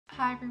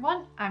Hi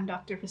everyone, I'm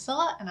Dr.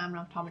 Pricilla and I'm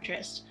an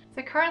optometrist.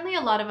 So currently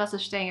a lot of us are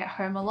staying at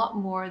home a lot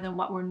more than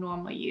what we're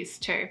normally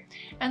used to.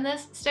 And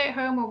this stay at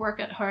home or work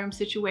at home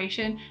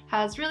situation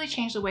has really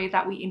changed the way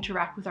that we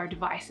interact with our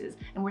devices,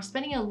 and we're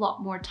spending a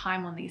lot more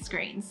time on these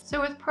screens. So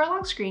with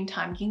prolonged screen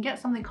time, you can get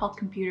something called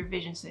computer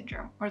vision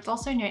syndrome, or it's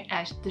also known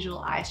as digital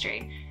eye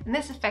strain. And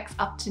this affects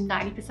up to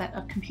 90%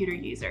 of computer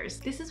users.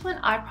 This is when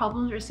eye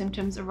problems or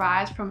symptoms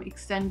arise from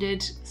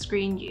extended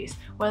screen use,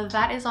 whether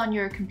that is on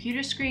your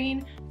computer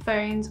screen,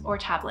 phones, or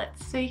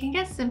tablets. So you can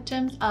get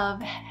symptoms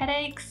of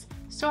headaches,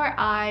 sore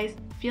eyes,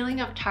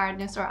 feeling of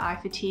tiredness or eye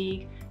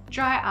fatigue,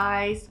 dry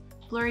eyes,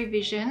 blurry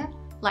vision,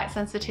 light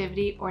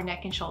sensitivity, or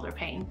neck and shoulder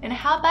pain. And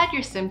how bad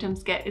your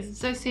symptoms get is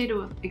associated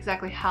with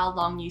exactly how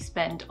long you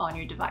spend on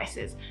your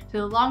devices. So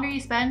the longer you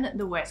spend,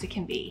 the worse it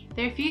can be.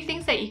 There are a few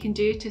things that you can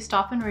do to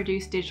stop and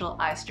reduce digital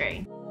eye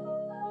strain.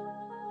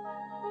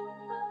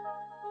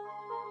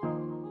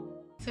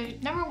 So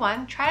number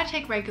one, try to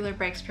take regular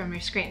breaks from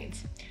your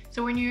screens.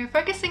 So when you're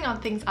focusing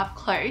on things up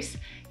close,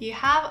 you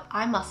have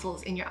eye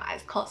muscles in your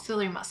eyes called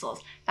ciliary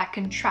muscles that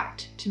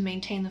contract to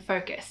maintain the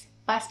focus.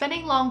 By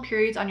spending long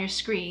periods on your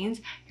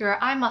screens,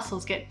 your eye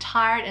muscles get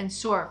tired and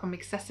sore from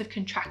excessive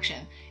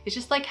contraction. It's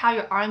just like how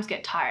your arms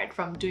get tired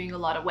from doing a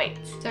lot of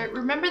weights. So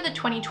remember the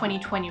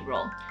 20-20-20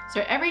 rule.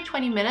 So every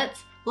 20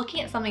 minutes,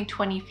 looking at something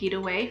 20 feet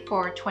away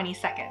for 20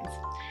 seconds.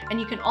 And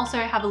you can also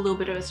have a little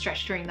bit of a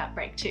stretch during that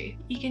break too.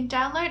 You can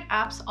download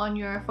apps on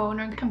your phone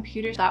or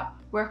computer that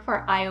work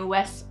for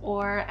iOS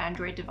or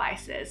Android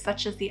devices,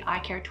 such as the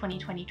iCare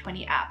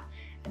 20-20-20 app.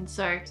 And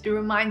so it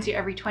reminds you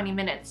every 20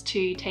 minutes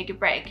to take a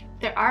break.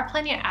 There are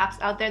plenty of apps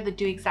out there that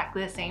do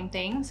exactly the same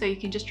thing, so you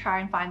can just try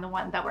and find the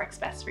one that works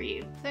best for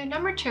you. So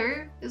number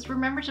two is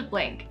remember to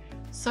blink.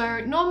 So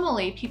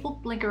normally people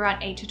blink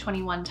around 8 to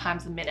 21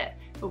 times a minute,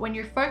 but when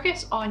you're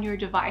focused on your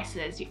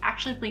devices, you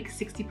actually blink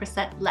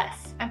 60%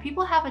 less. And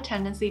people have a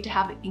tendency to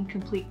have an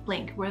incomplete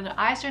blink where their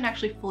eyes don't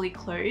actually fully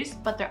close,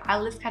 but their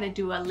eyelids kind of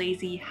do a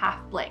lazy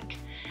half blink.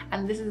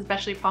 And this is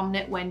especially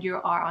prominent when you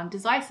are on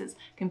devices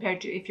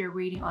compared to if you're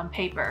reading on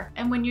paper.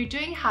 And when you're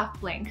doing half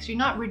blinks, you're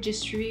not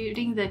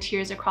redistributing the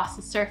tears across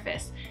the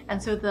surface.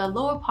 And so the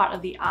lower part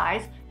of the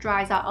eyes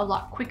dries out a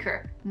lot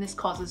quicker, and this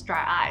causes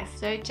dry eyes.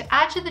 So to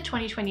add to the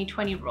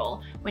 20-20-20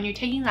 rule, when you're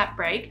taking that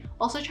break,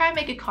 also try and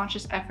make a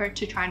conscious effort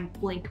to try and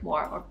blink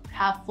more or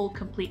have full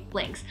complete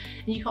blinks.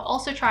 And you can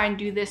also try and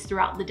do this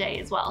throughout the day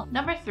as well.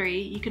 Number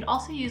three, you can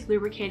also use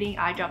lubricating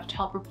eye drops to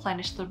help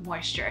replenish the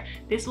moisture.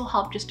 This will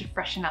help just to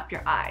freshen up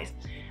your eyes.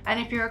 And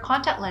if you're a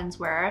contact lens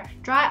wearer,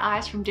 dry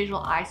eyes from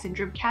digital eye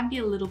syndrome can be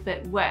a little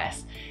bit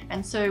worse.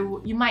 And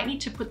so you might need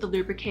to put the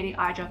lubricating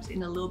eye drops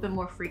in a little bit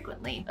more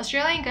frequently.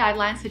 Australian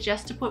guidelines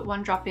suggest to put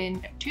one drop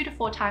in 2 to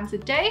 4 times a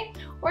day,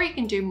 or you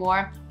can do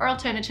more, or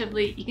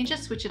alternatively, you can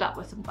just switch it up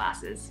with some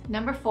glasses.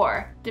 Number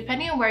four,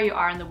 depending on where you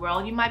are in the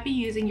world, you might be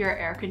using your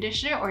air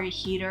conditioner or your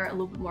heater a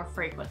little bit more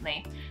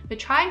frequently. But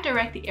try and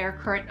direct the air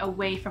current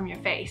away from your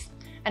face.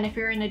 And if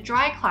you're in a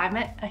dry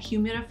climate, a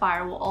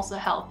humidifier will also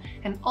help.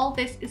 And all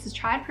this is to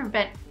try and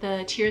prevent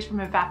the tears from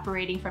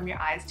evaporating from your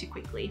eyes too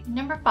quickly.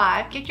 Number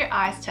five, get your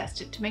eyes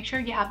tested to make sure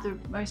you have the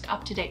most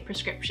up-to-date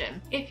prescription.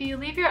 If you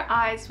leave your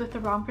eyes with the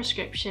wrong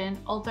prescription,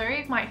 although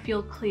it might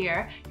feel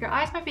clear, your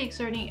eyes might be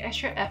exerting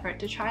extra effort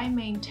to try and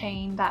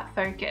maintain that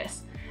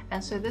focus.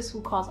 And so this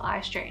will cause eye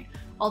strain.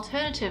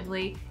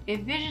 Alternatively,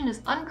 if vision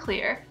is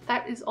unclear,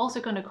 that is also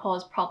going to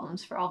cause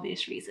problems for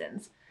obvious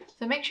reasons.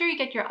 So make sure you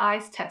get your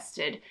eyes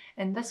tested,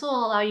 and this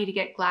will allow you to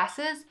get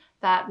glasses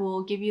that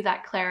will give you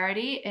that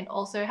clarity and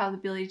also have the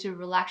ability to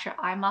relax your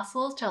eye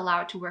muscles to allow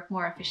it to work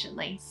more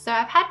efficiently. So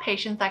I've had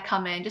patients that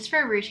come in just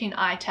for a routine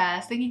eye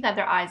test thinking that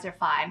their eyes are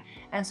fine.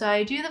 And so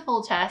I do the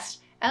full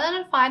test, and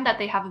then I find that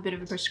they have a bit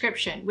of a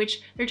prescription,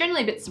 which they're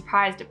generally a bit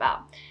surprised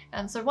about.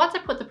 And so once I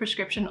put the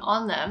prescription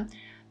on them,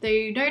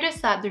 they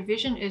notice that their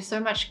vision is so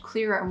much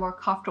clearer and more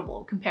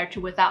comfortable compared to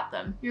without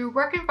them. Your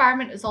work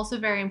environment is also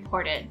very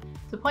important.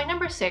 So point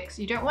number 6,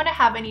 you don't want to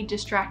have any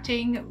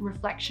distracting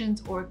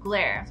reflections or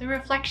glare. So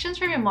reflections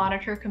from your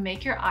monitor can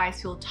make your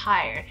eyes feel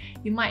tired.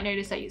 You might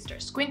notice that you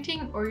start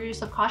squinting, or you're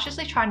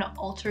subconsciously trying to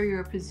alter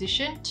your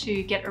position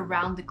to get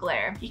around the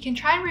glare. You can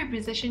try and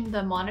reposition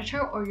the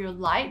monitor or your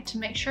light to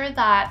make sure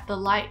that the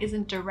light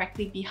isn't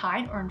directly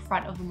behind or in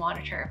front of the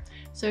monitor.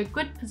 So a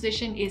good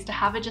position is to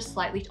have it just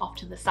slightly off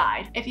to the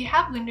side. If you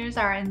have windows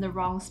that are in the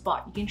wrong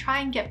spot, you can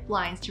try and get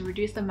blinds to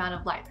reduce the amount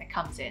of light that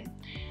comes in.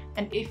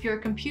 And if your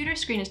computer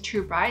screen is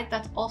too bright,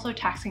 that's also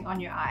taxing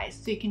on your eyes,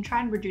 so you can try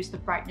and reduce the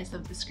brightness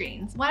of the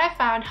screens. What I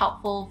found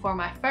helpful for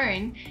my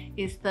phone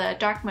is the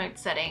dark mode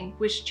setting,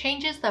 which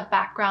changes the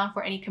background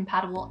for any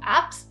compatible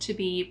apps to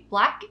be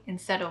black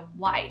instead of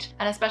white.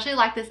 And especially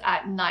like this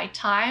at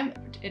nighttime,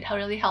 it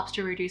really helps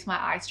to reduce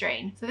my eye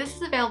strain. So this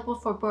is available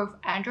for both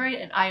Android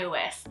and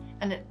iOS.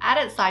 And an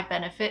added side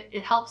benefit,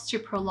 it helps to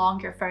prolong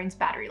your phone's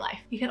battery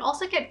life. You can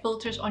also get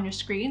filters on your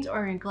screens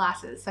or your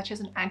glasses, such as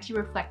an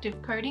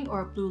anti-reflective coating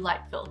or a blue light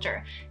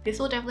filter. This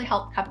will definitely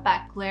help cut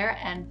back glare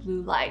and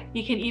blue light.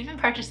 You can even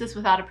purchase this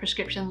without a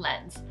prescription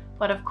lens.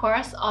 But of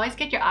course, always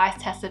get your eyes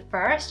tested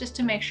first just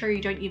to make sure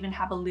you don't even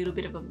have a little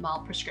bit of a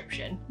mild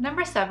prescription.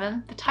 Number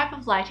 7, the type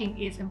of lighting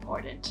is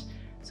important.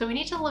 So we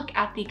need to look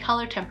at the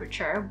color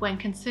temperature when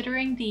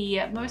considering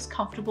the most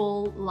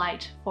comfortable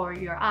light for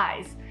your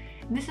eyes.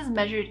 And this is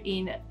measured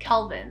in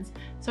kelvins.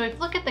 So if you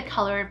look at the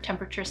color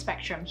temperature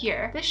spectrum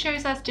here, this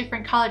shows us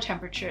different color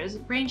temperatures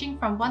ranging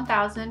from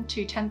 1000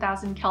 to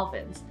 10,000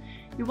 kelvins.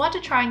 You want to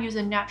try and use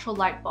a natural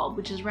light bulb,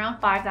 which is around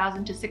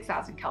 5,000 to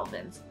 6,000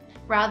 kelvins,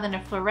 rather than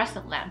a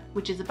fluorescent lamp,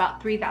 which is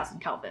about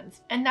 3,000 kelvins.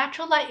 And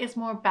natural light is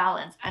more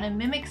balanced and it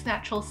mimics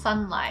natural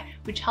sunlight,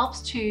 which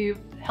helps you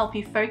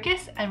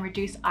focus and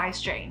reduce eye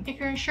strain. If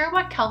you're unsure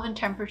what Kelvin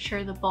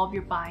temperature the bulb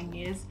you're buying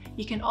is,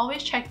 you can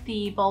always check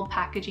the bulb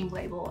packaging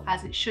label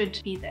as it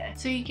should be there.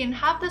 So you can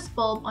have this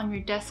bulb on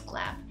your desk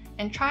lamp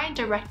and try and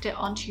direct it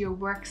onto your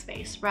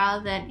workspace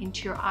rather than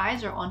into your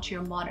eyes or onto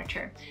your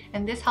monitor.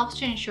 And this helps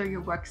to ensure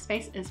your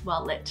workspace is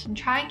well lit. And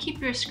try and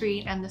keep your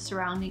screen and the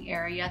surrounding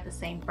area the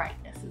same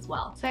brightness as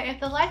well. So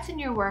if the lights in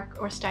your work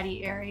or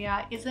study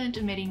area isn't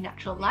emitting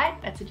natural light,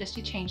 I'd suggest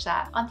you change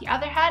that. On the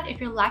other hand, if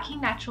you're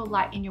lacking natural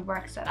light in your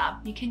work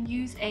setup, you can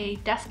use a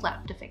desk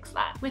lamp to fix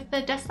that. With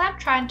the desk lamp,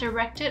 try and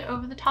direct it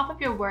over the top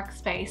of your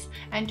workspace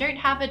and don't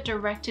have it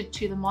directed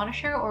to the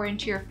monitor or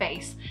into your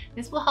face.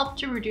 This will help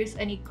to reduce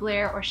any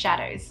glare or shadows.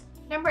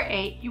 Number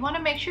 8, you want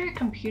to make sure your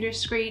computer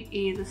screen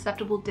is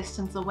acceptable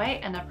distance away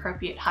and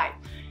appropriate height.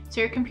 So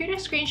your computer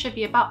screen should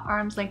be about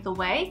arm's length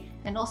away,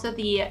 and also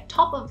the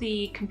top of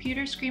the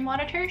computer screen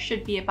monitor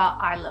should be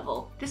about eye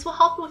level. This will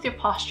help with your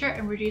posture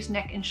and reduce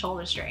neck and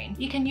shoulder strain.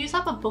 You can use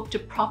up a book to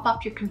prop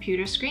up your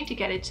computer screen to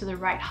get it to the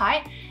right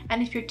height,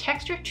 and if your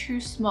text are too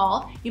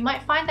small, you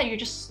might find that you're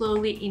just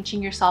slowly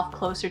inching yourself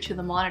closer to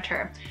the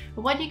monitor.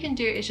 But what you can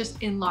do is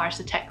just enlarge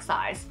the text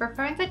size. For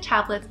phones and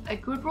tablets, a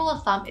good rule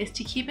of thumb is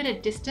to keep it a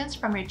distance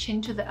from your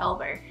chin to the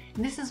elbow.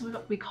 And this is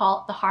what we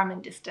call the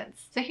Harman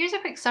distance. So here's a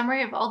quick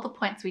summary of all the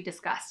points we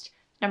discussed.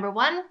 Number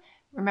 1,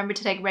 remember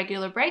to take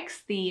regular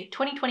breaks, the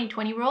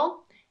 20-20-20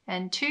 rule.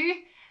 And 2,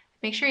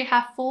 make sure you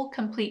have full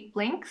complete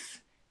blinks.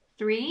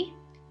 3,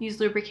 use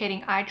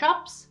lubricating eye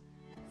drops.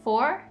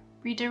 4,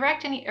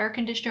 redirect any air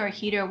conditioner or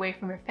heater away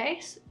from your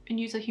face and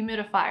use a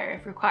humidifier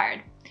if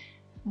required.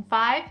 And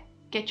 5,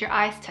 get your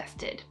eyes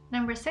tested.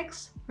 Number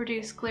 6,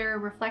 reduce glare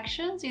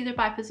reflections either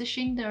by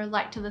positioning the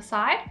light to the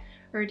side,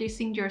 or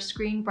reducing your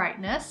screen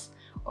brightness,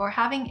 or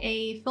having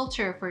a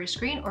filter for your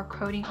screen or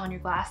coating on your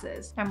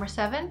glasses. Number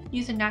 7,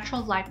 use a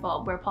natural light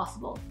bulb where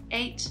possible.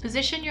 8,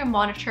 position your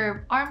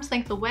monitor arm's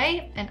length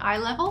away and eye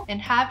level, and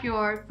have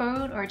your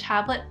phone or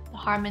tablet the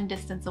Harman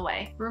distance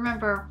away.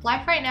 Remember,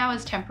 life right now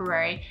is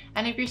temporary,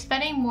 and if you're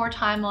spending more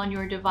time on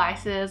your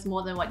devices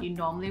more than what you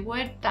normally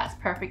would, that's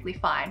perfectly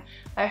fine.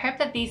 I hope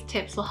that these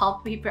tips will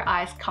help keep your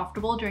eyes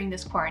comfortable during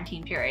this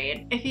quarantine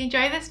period. If you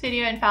enjoyed this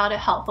video and found it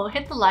helpful,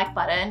 hit the like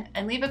button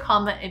and leave a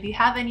comment if you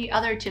have any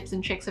other tips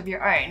and tricks of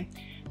your own.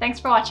 Thanks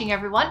for watching,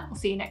 everyone. We'll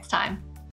see you next time.